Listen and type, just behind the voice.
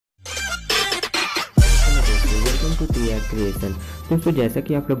Creation. दोस्तों जैसा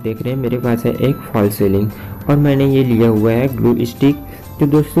कि आप लोग देख रहे हैं मेरे पास है एक फॉल सीलिंग और मैंने ये लिया हुआ है ग्लू स्टिक। तो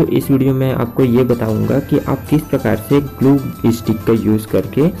दोस्तों इस वीडियो में आपको ये बताऊंगा कि आप किस प्रकार से ग्लू स्टिक का यूज़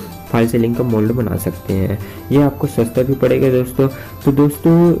करके फॉल सीलिंग का मोल्ड बना सकते हैं। ये आपको सस्ता भी पड़ेगा दोस्तों। तो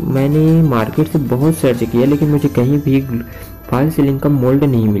दोस्तों मैंने मार्केट से बहुत सर्च किया लेकिन मुझे कहीं भी फॉल सीलिंग का मोल्ड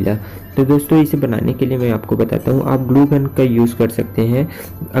नहीं मिला। तो दोस्तों इसे बनाने के लिए मैं आपको बताता हूँ, आप ग्लू गन का यूज़ कर सकते हैं।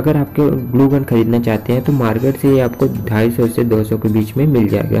 अगर आपके ग्लू गन खरीदना चाहते हैं तो मार्केट से आपको 250 से 200 के बीच में मिल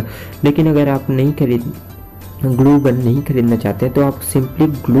जाएगा। लेकिन अगर आप ग्लू गन नहीं खरीदना चाहते हैं तो आप सिंपली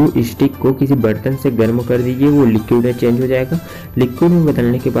ग्लू स्टिक को किसी बर्तन से गर्म कर दीजिए, वो लिक्विड में चेंज हो जाएगा। लिक्विड में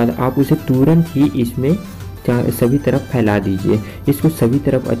बदलने के बाद आप उसे तुरंत ही इसमें सभी तरफ फैला दीजिए। इसको सभी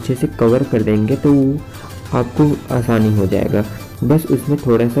तरफ अच्छे से कवर कर देंगे तो आपको आसानी हो जाएगा। बस उसमें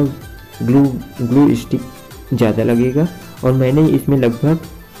थोड़ा सा ग्लू स्टिक ज़्यादा लगेगा और मैंने इसमें लगभग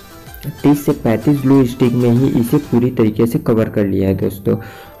 30 से 35 ग्लू स्टिक में ही इसे पूरी तरीके से कवर कर लिया है दोस्तों।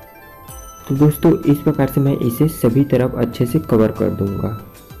 तो दोस्तों इस प्रकार से मैं इसे सभी तरफ अच्छे से कवर कर दूंगा।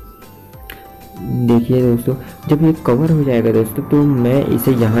 देखिए दोस्तों जब ये कवर हो जाएगा दोस्तों तो मैं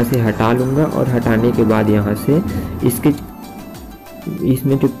इसे यहाँ से हटा लूँगा और हटाने के बाद यहाँ से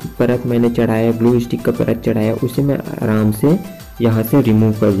इसमें जो परत मैंने चढ़ाया, ग्लू स्टिक का परत चढ़ाया, उसे मैं आराम से यहाँ से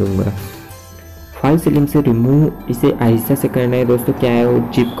रिमूव कर लूँगा। फॉल सीलिंग से रिमूव इसे आहिस्ता से करना है दोस्तों। क्या है वो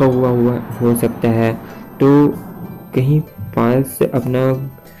चिपका हुआ हो सकता है तो कहीं पास से अपना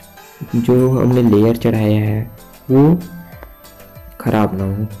जो हमने लेयर चढ़ाया है वो ख़राब ना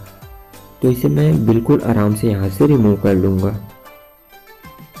हो। तो इसे मैं बिल्कुल आराम से यहाँ से रिमूव कर लूँगा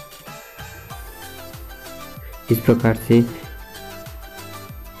इस प्रकार से।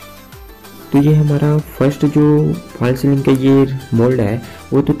 तो ये हमारा फर्स्ट जो फॉल सीलिंग का ये मोल्ड है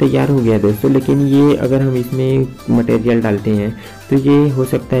वो तो तैयार हो गया दोस्तों। लेकिन ये अगर हम इसमें मटेरियल डालते हैं तो ये हो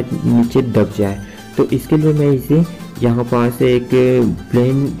सकता है नीचे दब जाए। तो इसके लिए मैं इसे यहाँ पास एक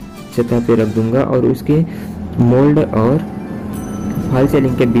प्लेन सतह पे रख दूंगा और उसके मोल्ड और फॉल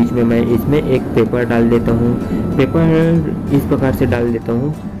सीलिंग के बीच में मैं इसमें एक पेपर डाल देता हूँ। पेपर इस प्रकार से डाल देता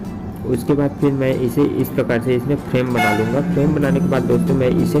हूँ। उसके बाद फिर मैं इसे इस प्रकार से इसमें फ्रेम बना लूँगा। फ्रेम बनाने के बाद दोस्तों मैं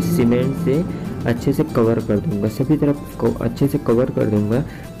इसे सीमेंट से अच्छे से कवर कर दूँगा, सभी तरफ को अच्छे से कवर कर दूँगा।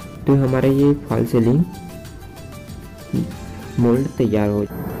 तो हमारा ये फॉल सीलिंग मोल्ड तैयार हो।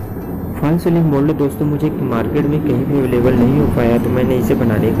 फॉल सीलिंग मोल्ड दोस्तों मुझे मार्केट में कहीं भी अवेलेबल नहीं हो पाया तो मैंने इसे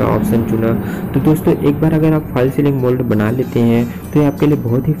बनाने का ऑप्शन चुना। तो दोस्तों एक बार अगर आप फॉल सीलिंग मोल्ड बना लेते हैं तो ये आपके लिए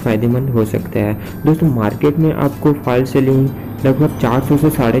बहुत ही फ़ायदेमंद हो सकता है। दोस्तों मार्केट में आपको फॉल सीलिंग लगभग 400 से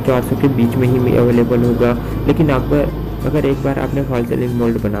 450 के बीच में ही अवेलेबल होगा। लेकिन आप अगर एक बार आपने फॉल सीलिंग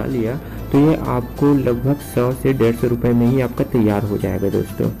मोल्ड बना लिया तो ये आपको लगभग 100 से 150 रुपये में ही आपका तैयार हो जाएगा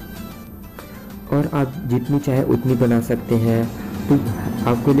दोस्तों। और आप जितनी चाहे उतनी बना सकते हैं तो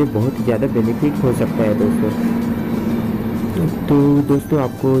आपके लिए बहुत ही ज़्यादा बेनिफिट हो सकता है दोस्तों। तो दोस्तों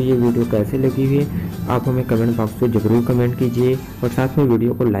आपको ये वीडियो कैसे लगी हुई आप हमें कमेंट बॉक्स में ज़रूर कमेंट कीजिए और साथ में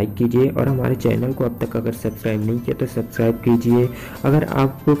वीडियो को लाइक कीजिए और हमारे चैनल को अब तक अगर सब्सक्राइब नहीं किया तो सब्सक्राइब कीजिए। अगर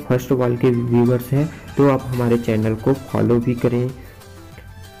आप फर्स्ट वाल के व्यूवर्स हैं तो आप हमारे चैनल को फॉलो भी करें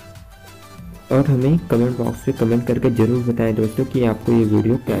और हमें कमेंट बॉक्स में कमेंट करके ज़रूर बताएं दोस्तों कि आपको ये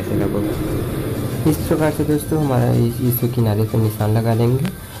वीडियो कैसा लगा। इस प्रकार से दोस्तों हमारा इस किनारे पर निशान लगा लेंगे।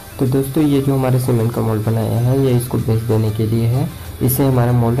 तो दोस्तों ये जो हमारे सीमेंट का मोल्ड बनाया है ये इसको बेच देने के लिए है, इससे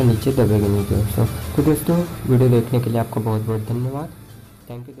हमारा मोल्ड नीचे दबेगा नहीं दोस्तों। तो दोस्तों वीडियो देखने के लिए आपका बहुत बहुत धन्यवाद।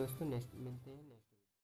 थैंक यू दोस्तों। नेक्स्ट